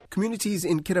Communities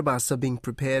in Kiribati are being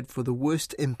prepared for the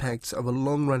worst impacts of a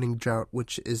long-running drought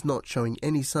which is not showing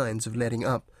any signs of letting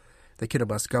up. The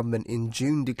Kiribati government in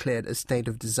June declared a state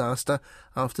of disaster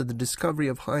after the discovery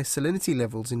of high salinity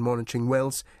levels in monitoring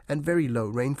wells and very low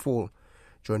rainfall.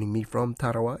 Joining me from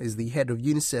Tarawa is the head of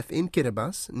UNICEF in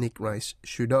Kiribati, Nick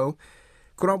Rice-Shudo.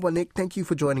 Korawa, Nick, thank you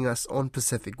for joining us on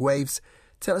Pacific Waves.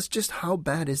 Tell us just how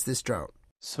bad is this drought?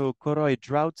 So, Koroi,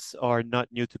 droughts are not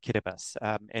new to Kiribati,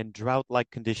 and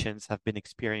drought-like conditions have been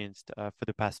experienced for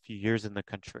the past few years in the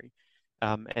country.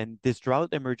 And this drought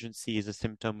emergency is a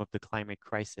symptom of the climate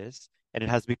crisis, and it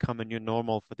has become a new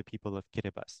normal for the people of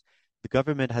Kiribati. The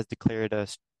government has declared a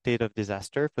state of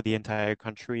disaster for the entire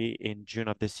country in June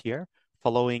of this year,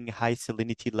 following high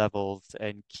salinity levels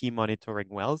and key monitoring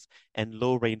wells and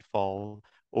low rainfall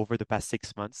over the past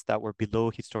 6 months that were below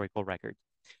historical records.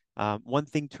 One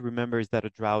thing to remember is that a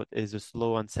drought is a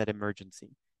slow onset emergency,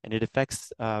 and its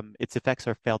effects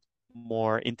are felt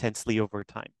more intensely over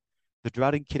time. The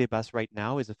drought in Kiribati right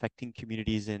now is affecting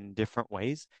communities in different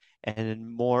ways, and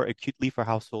more acutely for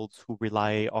households who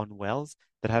rely on wells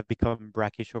that have become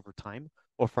brackish over time,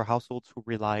 or for households who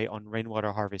rely on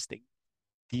rainwater harvesting.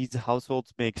 These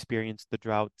households may experience the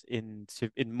drought in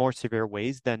more severe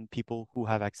ways than people who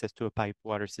have access to a piped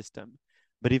water system.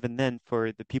 But even then,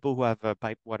 for the people who have a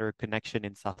piped water connection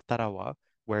in South Tarawa,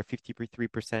 where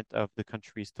 53% of the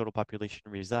country's total population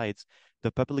resides,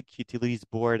 the Public Utilities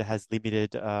Board has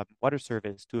limited water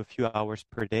service to a few hours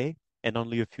per day and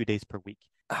only a few days per week.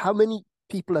 How many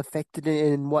people affected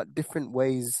and in what different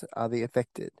ways are they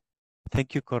affected?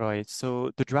 Thank you, Koroi.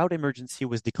 So the drought emergency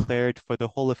was declared for the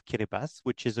whole of Kiribati,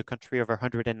 which is a country of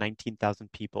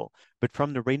 119,000 people. But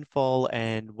from the rainfall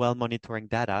and well monitoring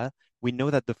data, we know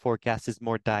that the forecast is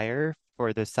more dire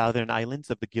for the southern islands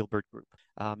of the Gilbert Group.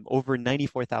 Over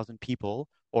 94,000 people,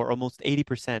 or almost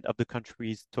 80% of the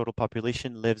country's total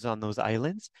population, lives on those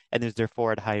islands and is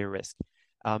therefore at higher risk.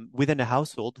 Within a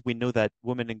household, we know that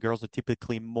women and girls are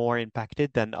typically more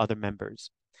impacted than other members.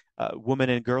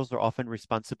 Women and girls are often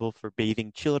responsible for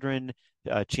bathing children,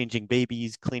 changing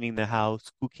babies, cleaning the house,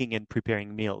 cooking and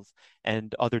preparing meals,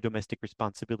 and other domestic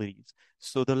responsibilities.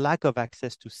 So the lack of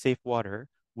access to safe water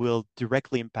will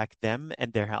directly impact them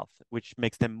and their health, which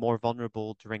makes them more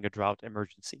vulnerable during a drought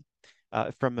emergency.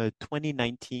 From a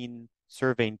 2019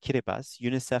 survey in Kiribati,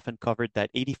 UNICEF uncovered that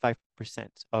 85%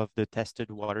 of the tested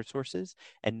water sources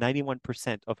and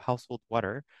 91% of household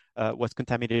water was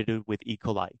contaminated with E.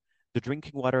 coli. The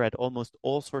drinking water at almost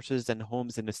all sources and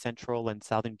homes in the central and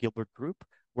southern Gilbert Group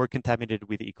were contaminated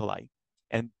with E. coli.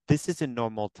 And this is in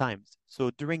normal times. So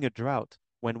during a drought,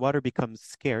 when water becomes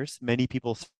scarce, many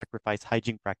people sacrifice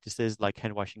hygiene practices like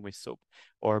hand washing with soap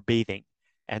or bathing.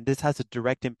 And this has a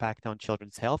direct impact on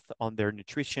children's health, on their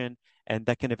nutrition, and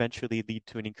that can eventually lead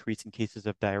to an increase in cases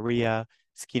of diarrhea,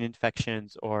 skin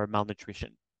infections, or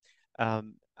malnutrition.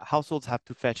 Households have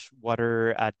to fetch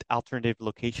water at alternative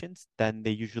locations than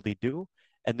they usually do,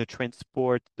 and the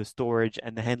transport, the storage,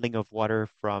 and the handling of water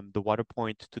from the water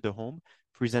point to the home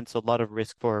presents a lot of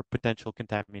risk for potential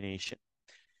contamination.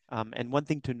 And one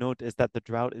thing to note is that the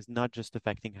drought is not just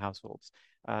affecting households.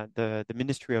 The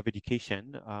Ministry of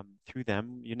Education, through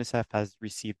them, UNICEF has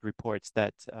received reports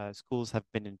that schools have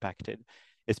been impacted,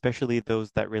 especially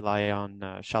those that rely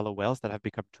on shallow wells that have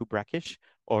become too brackish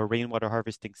or rainwater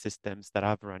harvesting systems that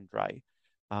have run dry.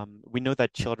 We know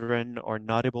that children are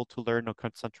not able to learn or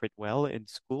concentrate well in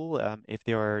school if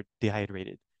they are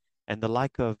dehydrated. And the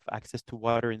lack of access to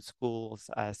water in schools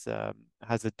has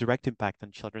a direct impact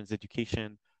on children's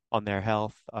education, on their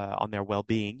health, on their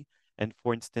well-being. And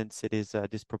for instance, it is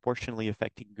disproportionately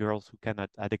affecting girls who cannot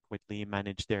adequately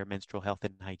manage their menstrual health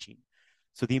and hygiene.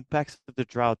 So the impacts of the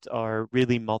drought are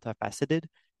really multifaceted,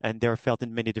 and they're felt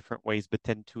in many different ways, but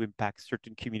tend to impact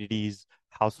certain communities,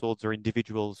 households, or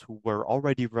individuals who were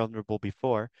already vulnerable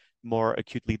before more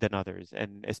acutely than others,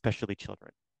 and especially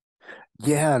children.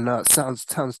 Yeah, no, it sounds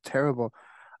terrible.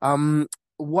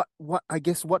 What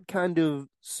kind of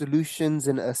solutions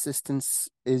and assistance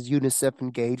is UNICEF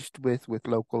engaged with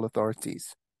local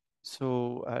authorities?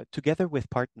 So, together with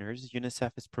partners,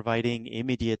 UNICEF is providing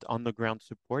immediate on-the-ground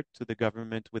support to the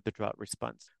government with the drought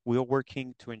response. We are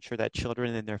working to ensure that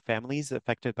children and their families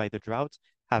affected by the drought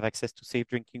have access to safe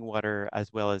drinking water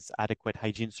as well as adequate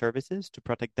hygiene services to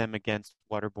protect them against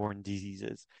waterborne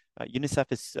diseases.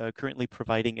 UNICEF is currently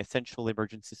providing essential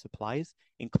emergency supplies,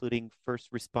 including first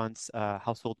response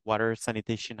household water,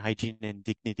 sanitation, hygiene, and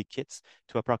dignity kits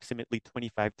to approximately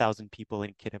 25,000 people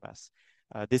in Kiribati.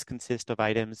 This consists of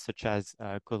items such as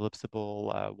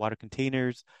collapsible water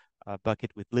containers, a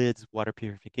bucket with lids, water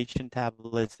purification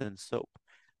tablets, and soap.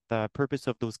 the purpose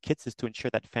of those kits is to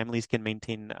ensure that families can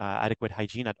maintain adequate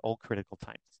hygiene at all critical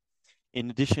times. In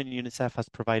addition, UNICEF has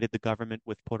provided the government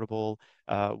with portable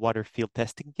water field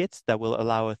testing kits that will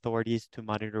allow authorities to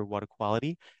monitor water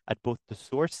quality at both the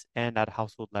source and at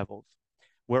household levels.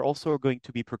 We're also going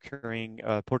to be procuring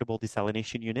portable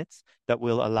desalination units that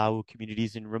will allow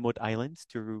communities in remote islands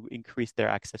to increase their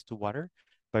access to water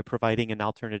by providing an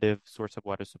alternative source of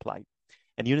water supply.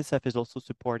 And UNICEF is also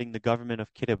supporting the government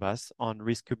of Kiribati on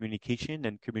risk communication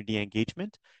and community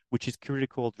engagement, which is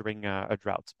critical during a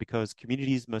drought because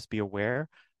communities must be aware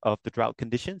of the drought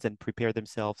conditions and prepare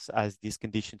themselves as these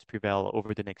conditions prevail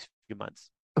over the next few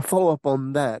months. A follow up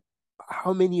on that,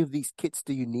 how many of these kits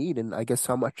do you need? And I guess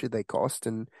how much do they cost?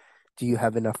 And do you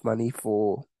have enough money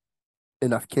for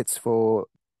enough kits for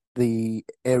the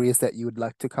areas that you would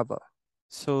like to cover?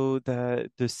 So the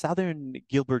southern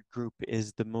Gilbert group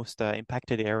is the most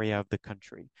impacted area of the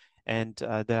country, and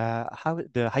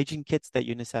the hygiene kits that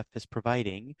UNICEF is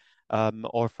providing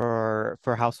are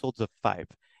for households of five,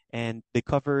 and they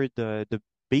cover the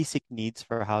basic needs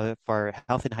for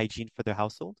health and hygiene for the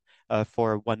household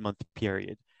for a 1 month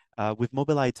period. We've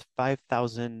mobilized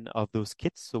 5,000 of those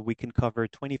kits, so we can cover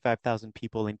 25,000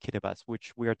 people in Kiribati,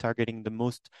 which we are targeting the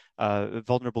most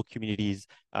vulnerable communities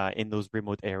in those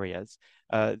remote areas.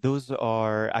 Those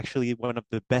are actually one of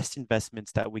the best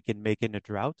investments that we can make in a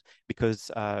drought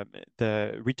because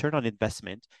the return on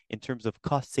investment in terms of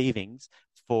cost savings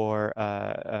for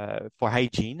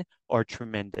hygiene are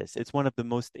tremendous. It's one of the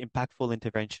most impactful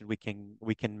intervention we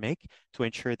can make to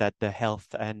ensure that the health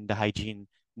and the hygiene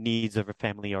needs of a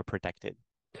family are protected.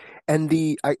 And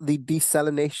the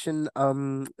desalination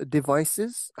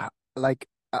devices, like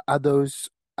are those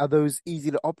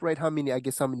easy to operate? How many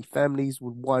families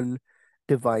would one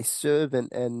device serve?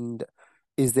 And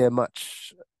is there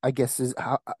much, I guess, is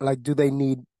how like do they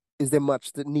need is there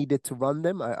much that needed to run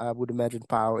them? I would imagine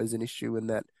power is an issue in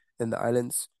the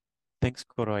islands. Thanks,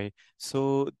 Koroy.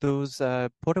 So those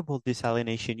portable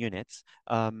desalination units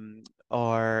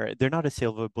they're not a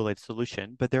silver bullet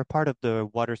solution, but they're part of the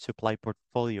water supply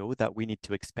portfolio that we need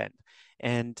to expand.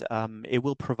 And it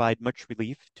will provide much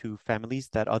relief to families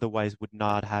that otherwise would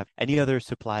not have any other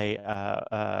supply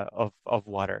of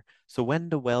water. So when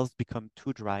the wells become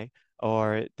too dry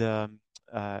or the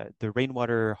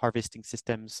rainwater harvesting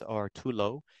systems are too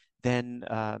low, then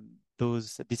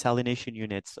those desalination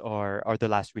units are the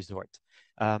last resort.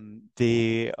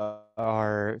 They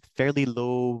are fairly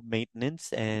low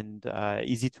maintenance and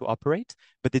easy to operate,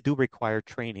 but they do require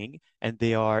training, and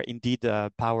they are indeed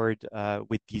powered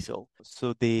with diesel.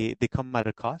 So they come at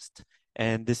a cost,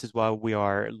 and this is why we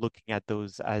are looking at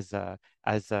those as a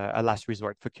last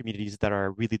resort for communities that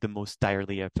are really the most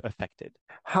direly affected.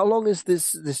 How long is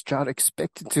this drought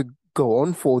expected to go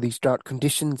on for? These drought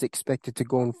conditions expected to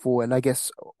go on for? And I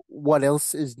guess what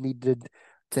else is needed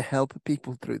to help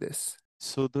people through this?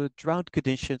 So the drought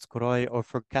conditions, Koroy, are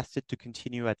forecasted to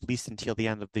continue at least until the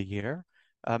end of the year.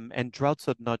 And droughts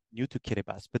are not new to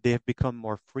Kiribati, but they have become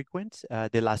more frequent,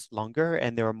 they last longer,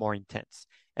 and they are more intense.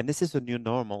 And this is a new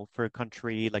normal for a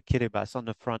country like Kiribati on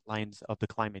the front lines of the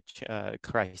climate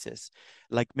crisis.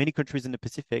 Like many countries in the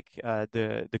Pacific,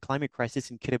 the climate crisis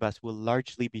in Kiribati will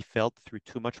largely be felt through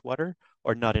too much water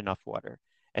or not enough water.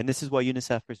 And this is why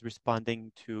UNICEF is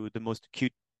responding to the most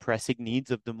acute pressing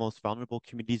needs of the most vulnerable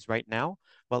communities right now,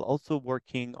 while also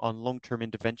working on long-term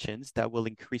interventions that will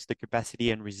increase the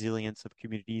capacity and resilience of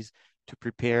communities to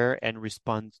prepare and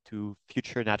respond to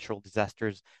future natural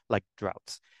disasters like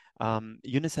droughts.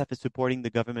 UNICEF is supporting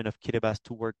the government of Kiribati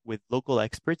to work with local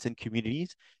experts and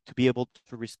communities to be able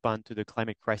to respond to the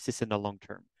climate crisis in the long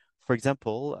term. For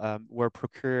example, we're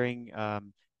procuring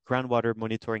groundwater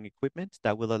monitoring equipment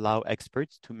that will allow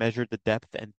experts to measure the depth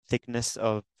and thickness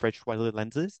of freshwater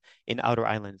lenses in outer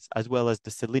islands, as well as the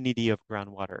salinity of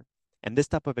groundwater. And this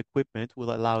type of equipment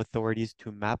will allow authorities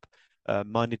to map,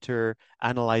 monitor,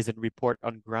 analyze, and report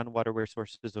on groundwater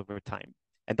resources over time.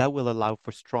 And that will allow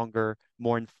for stronger,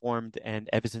 more informed, and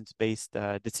evidence-based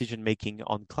decision making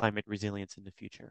on climate resilience in the future.